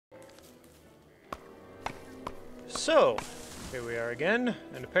So, here we are again,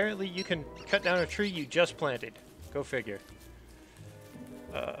 and apparently you can cut down a tree you just planted. Go figure.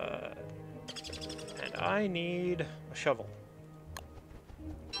 And I need a shovel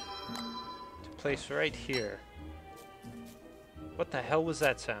to place right here. What the hell was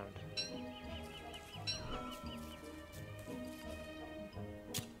that sound?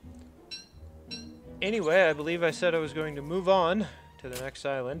 Anyway, I believe I said I was going to move on to the next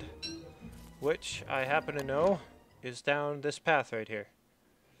island, which I happen to know is down this path right here.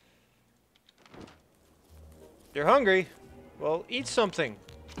 You're hungry? Well, eat something.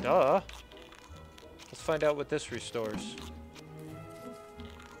 Duh. Let's find out what this restores.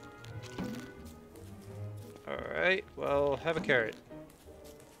 Alright, well, have a carrot.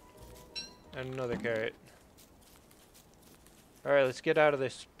 And another carrot. Alright, let's get out of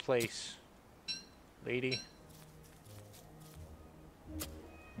this place, lady.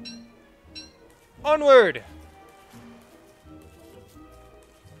 Onward!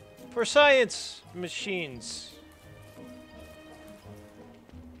 For science machines.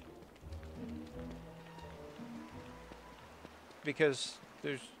 Because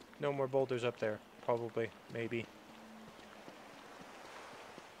there's no more boulders up there. Probably. Maybe.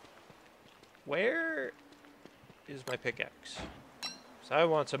 Where is my pickaxe? 'Cause I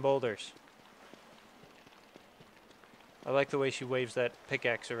want some boulders. I like the way she waves that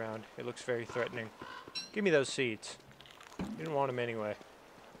pickaxe around. It looks very threatening. Give me those seeds. You didn't want them anyway.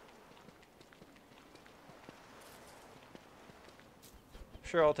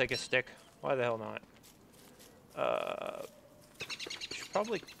 Sure, I'll take a stick. Why the hell not? Should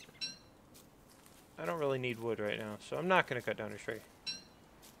probably... I don't really need wood right now, so I'm not going to cut down a tree.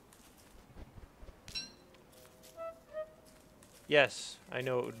 Yes, I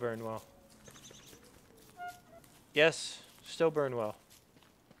know it would burn well. Yes, still burn well.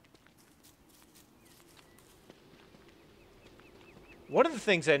 One of the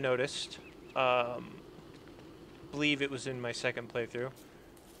things I noticed, believe it was in my second playthrough,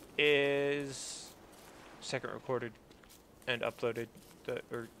 is second recorded and uploaded,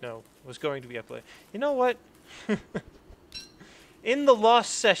 or no, was going to be uploaded. You know what? In the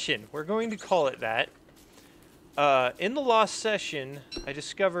lost session, we're going to call it that. In the lost session, I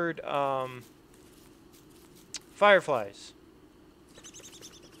discovered fireflies,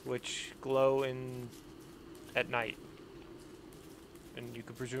 which glow at night, and you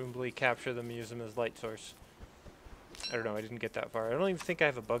could presumably capture them and use them as light source. I don't know, I didn't get that far. I don't even think I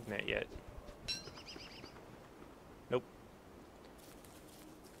have a bug net yet. Nope.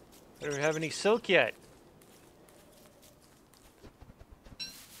 I don't have any silk yet.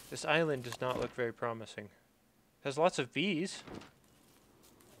 This island does not look very promising. It has lots of bees.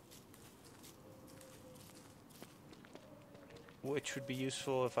 Which would be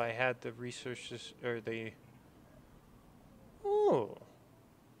useful if I had the resources, or the... Ooh.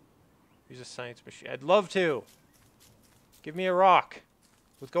 Use a science machine. I'd love to! Give me a rock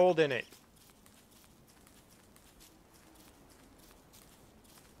with gold in it.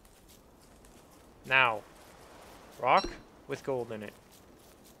 Now. Rock with gold in it.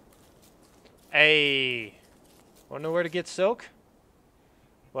 Hey! Wanna know where to get silk?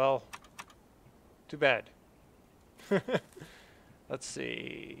 Well, too bad. Let's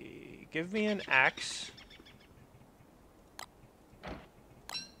see. Give me an axe.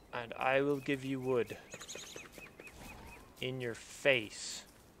 And I will give you wood. In your face.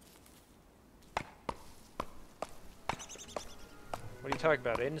 What are you talking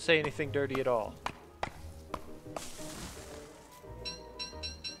about? I didn't say anything dirty at all.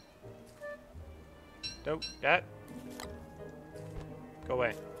 Nope, that. Go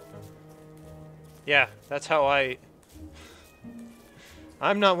away. Yeah, that's how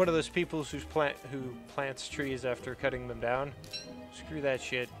I'm not one of those people who plants trees after cutting them down. Screw that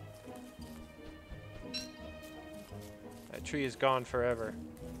shit. That tree is gone forever.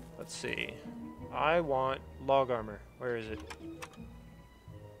 Let's see. I want log armor. Where is it?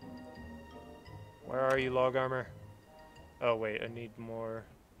 Where are you, log armor? Oh, wait. I need more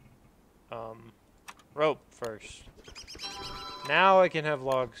rope first. Now I can have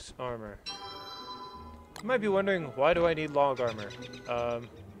logs armor. You might be wondering, why do I need log armor?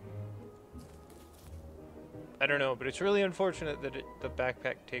 I don't know, but it's really unfortunate that the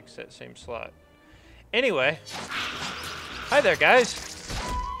backpack takes that same slot. Anyway, hi there, guys.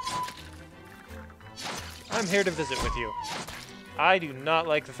 I'm here to visit with you. I do not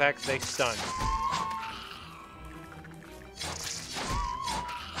like the fact that they stun.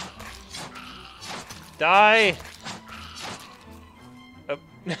 Die! Oh.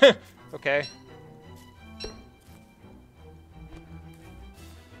 Okay.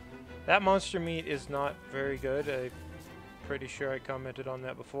 That monster meat is not very good. I'm pretty sure I commented on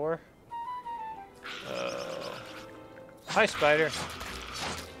that before. Hi, spider.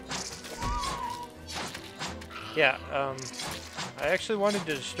 Yeah, I actually wanted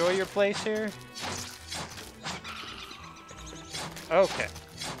to destroy your place here. Okay.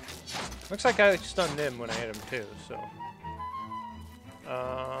 Looks like I stunned him when I hit him too, so.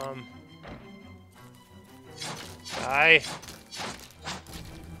 Die.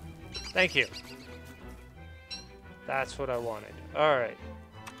 Thank you. That's what I wanted. Alright.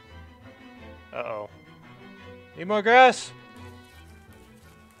 Uh-oh. Need more grass?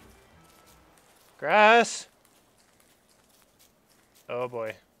 Grass! Oh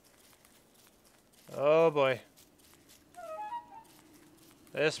boy. Oh boy.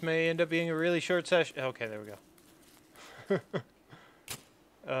 This may end up being a really short session. Okay, there we go.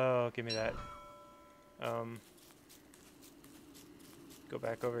 Oh, give me that. Go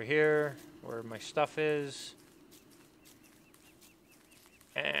back over here where my stuff is.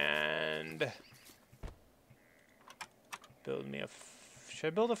 And build me a... Should I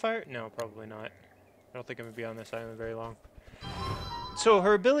build a fire? No, probably not. I don't think I'm going to be on this island very long. So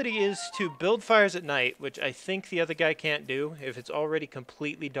her ability is to build fires at night, which I think the other guy can't do. If it's already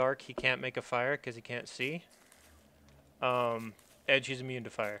completely dark, he can't make a fire because he can't see. Edge, he's immune to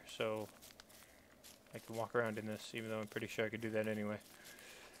fire, so I can walk around in this, even though I'm pretty sure I could do that anyway.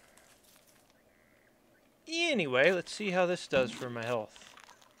 Anyway, let's see how this does for my health.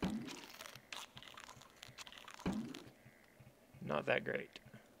 Not that great.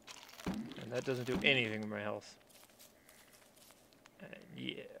 And that doesn't do anything for my health.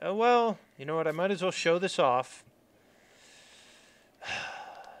 Yeah, well, you know what? I might as well show this off.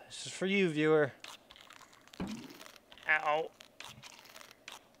 This is for you, viewer. Ow.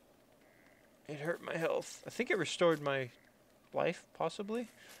 It hurt my health. I think it restored my life, possibly.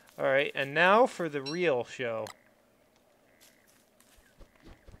 Alright, and now for the real show.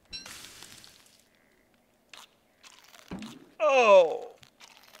 Oh!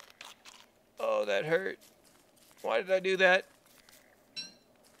 Oh, that hurt. Why did I do that?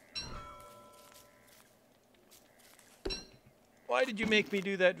 Why did you make me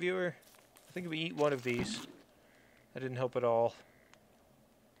do that, viewer? I think if we eat one of these. That didn't help at all.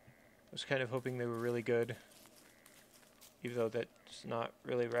 I was kind of hoping they were really good. Even though that's not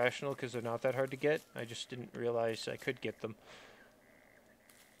really rational because they're not that hard to get. I just didn't realize I could get them.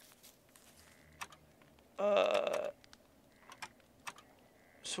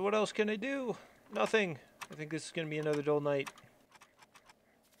 So what else can I do? Nothing. I think this is going to be another dull night.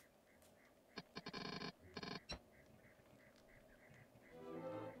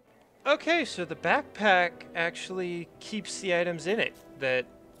 Okay, so the backpack actually keeps the items in it that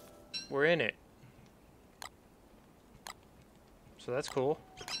were in it. So that's cool.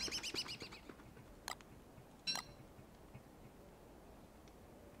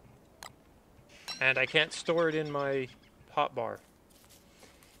 And I can't store it in my hotbar.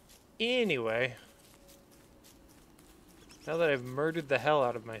 Anyway, now that I've murdered the hell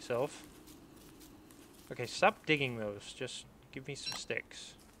out of myself. Okay, stop digging those. Just give me some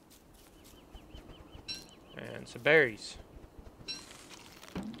sticks. And some berries.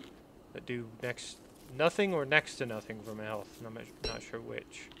 That do nothing or next to nothing for my health. I'm not sure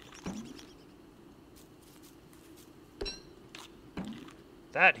which.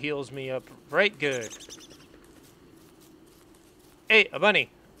 That heals me up right good. Hey, a bunny.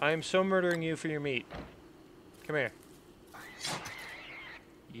 I am so murdering you for your meat. Come here.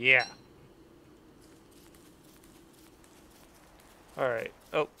 Yeah. Alright.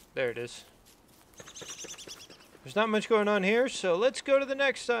 Oh, there it is. There's not much going on here, so let's go to the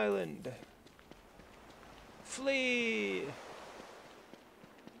next island. Flee!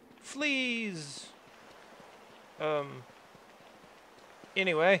 Fleas!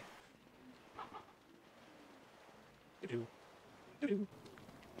 Anyway.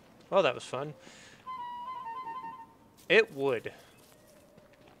 Well, that was fun. It would.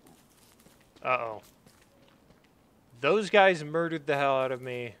 Uh-oh. Those guys murdered the hell out of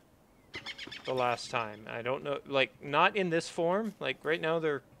me the last time. I don't know, like, not in this form. Like, right now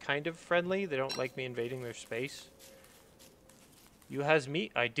they're kind of friendly. They don't like me invading their space. You has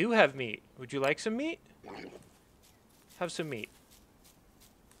meat? I do have meat. Would you like some meat? Have some meat.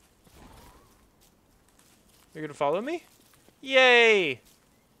 You're gonna follow me? Yay!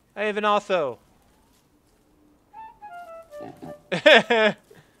 I have an Otho. What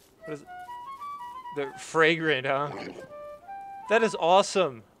is it? They're fragrant, huh? That is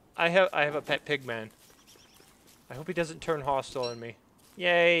awesome. I have a pet pig man. I hope he doesn't turn hostile on me.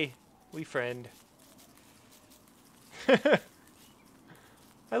 Yay! We friend.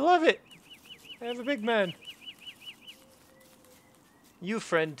 I love it. I have a big man. You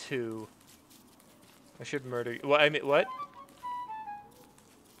friend too. I should murder you. What? I mean, what?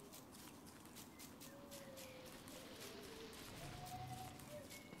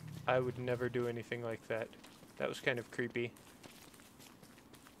 I would never do anything like that. That was kind of creepy.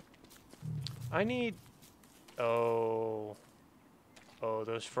 I need... Oh. Oh,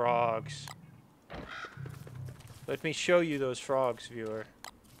 those frogs. Let me show you those frogs, viewer.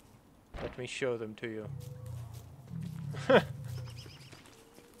 Let me show them to you. Come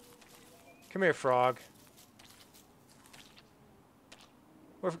here, frog.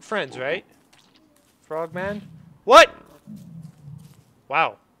 We're friends, right? Frog man? What?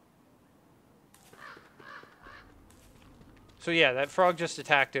 Wow. So yeah, that frog just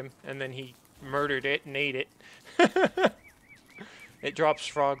attacked him, and then he murdered it and ate it. It drops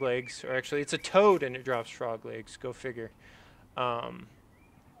frog legs, or actually it's a toad and it drops frog legs. Go figure.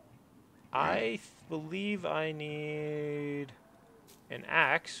 I believe I need an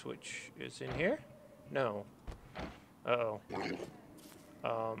axe, which is in here. No. Uh-oh.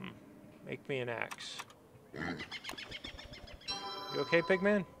 Make me an axe. You okay,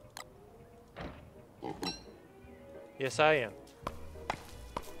 Pigman? Yes, I am.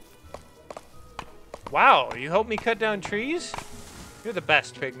 Wow, you helped me cut down trees? You're the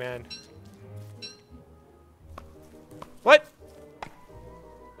best, Pigman. What?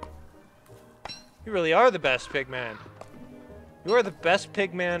 You really are the best, Pigman. You are the best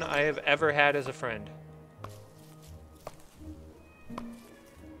Pigman I have ever had as a friend.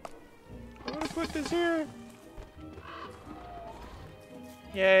 I'm gonna put this here.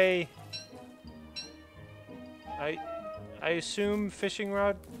 Yay. I assume fishing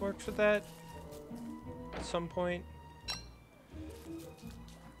rod works with that at some point.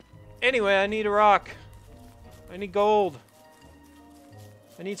 Anyway, I need a rock. I need gold.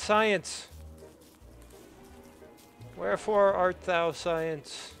 I need science. Wherefore art thou,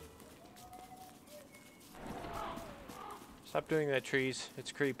 science? Stop doing that, trees.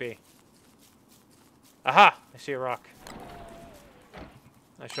 It's creepy. Aha! I see a rock.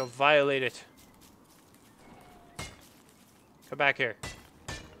 I shall violate it. Come back here.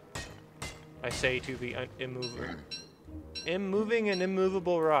 I say to be immovable. Immoving and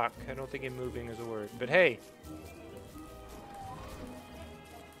immovable rock. I don't think immoving is a word, but hey.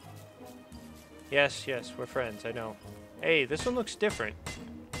 Yes, yes, we're friends, I know. Hey, this one looks different.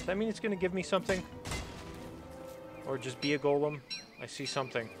 Does that mean it's gonna give me something? Or just be a golem? I see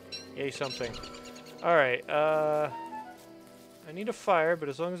something. Yay, something. Alright, I need a fire, but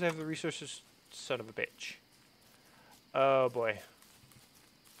as long as I have the resources, son of a bitch. Oh boy.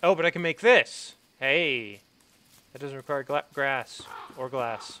 Oh, but I can make this! Hey! That doesn't require grass or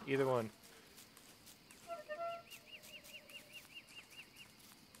glass. Either one.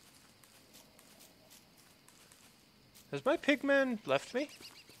 Has my pigman left me?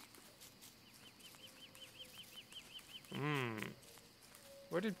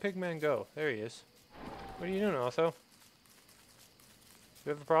 Where did Pigman go? There he is. What are you doing, Otho? You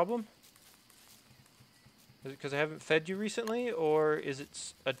have a problem? Is it because I haven't fed you recently, or is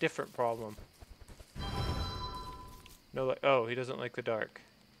it a different problem? No, oh, he doesn't like the dark.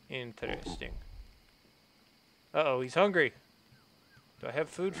 Interesting. Uh-oh, he's hungry. Do I have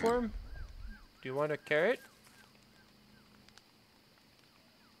food for him? Do you want a carrot?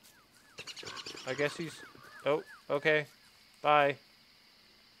 I guess he's... Oh, okay. Bye.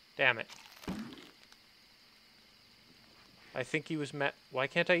 Damn it. I think he was met... Why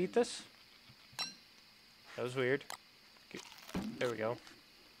can't I eat this? That was weird. There we go.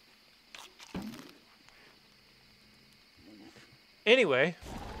 Anyway.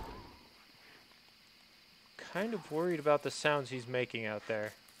 Kind of worried about the sounds he's making out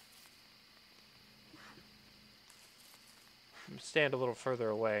there. I'm gonna stand a little further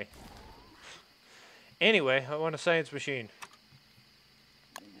away. Anyway, I want a science machine.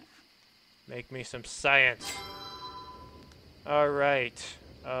 Make me some science. Alright.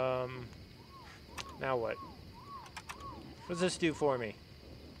 Now what? What does this do for me?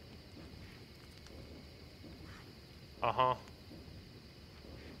 Uh-huh.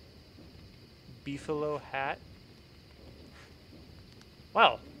 Beefalo hat.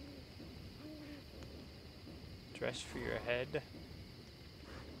 Well. Dress for your head.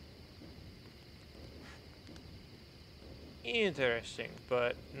 Interesting,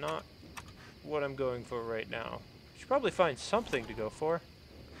 but not what I'm going for right now. Should probably find something to go for.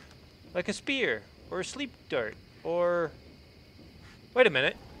 Like a spear, or a sleep dart, or... Wait a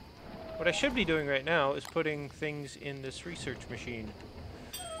minute. What I should be doing right now is putting things in this research machine.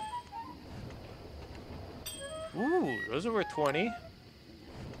 Ooh, those are worth 20.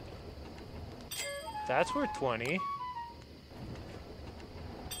 That's worth 20.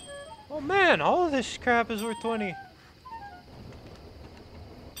 Oh man, all of this crap is worth 20.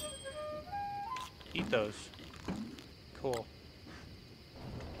 Eat those. Cool.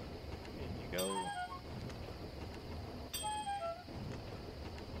 In you go.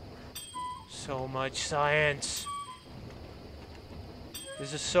 So much science.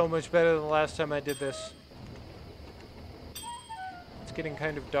 This is so much better than the last time I did this. It's getting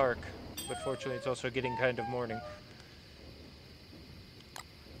kind of dark, but fortunately it's also getting kind of morning.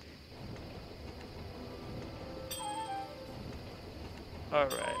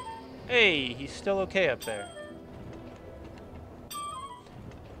 Alright. Hey, he's still okay up there.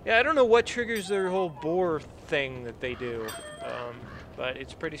 Yeah, I don't know what triggers their whole boar thing that they do, but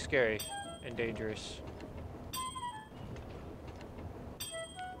it's pretty scary and dangerous.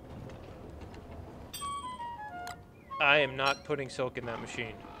 I am not putting silk in that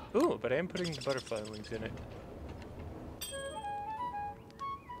machine. Ooh, but I am putting the butterfly wings in it.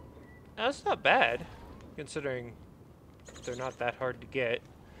 That's not bad, considering they're not that hard to get.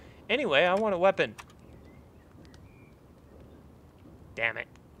 Anyway, I want a weapon. Damn it.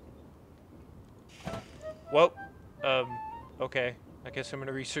 Whoa. Okay. I guess I'm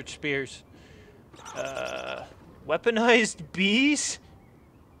gonna research spears. Weaponized bees?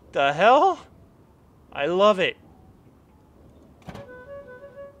 The hell? I love it.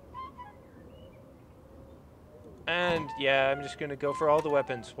 And, yeah, I'm just gonna go for all the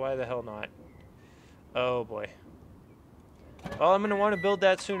weapons. Why the hell not? Oh, boy. Well, I'm gonna want to build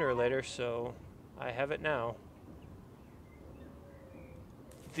that sooner or later, so I have it now.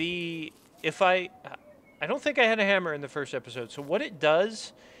 I don't think I had a hammer in the first episode, so what it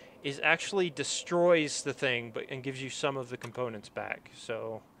does is actually destroys the thing and gives you some of the components back.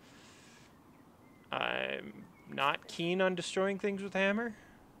 So I'm not keen on destroying things with a hammer,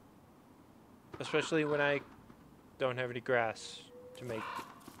 especially when I don't have any grass to make,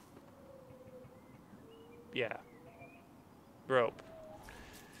 yeah, rope.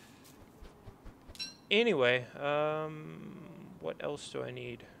 Anyway, what else do I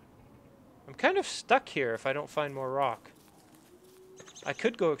need? I'm kind of stuck here if I don't find more rock. I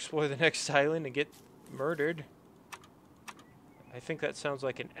could go explore the next island and get murdered. I think that sounds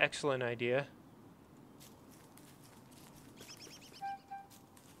like an excellent idea.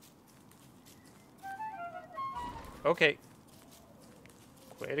 Okay.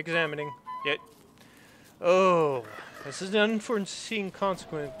 Quit examining. Yet. Oh, this is an unforeseen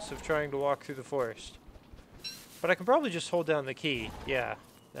consequence of trying to walk through the forest. But I can probably just hold down the key. Yeah,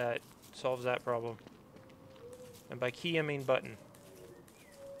 that solves that problem. And by key, I mean button.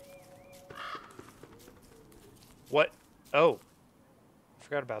 What? Oh. I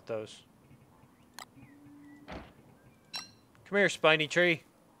forgot about those. Come here, spiny tree.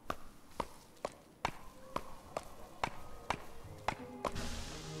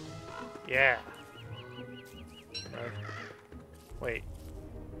 Yeah. Wait.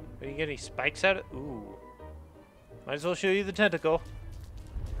 Are you getting spikes out of? Ooh. Might as well show you the tentacle.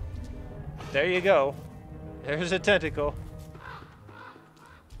 There you go. There's a tentacle.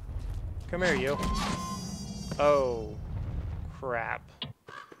 Come here, you. Oh. Crap.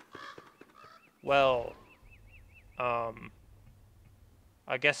 Well. I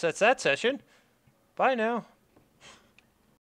guess that's that session. Bye now.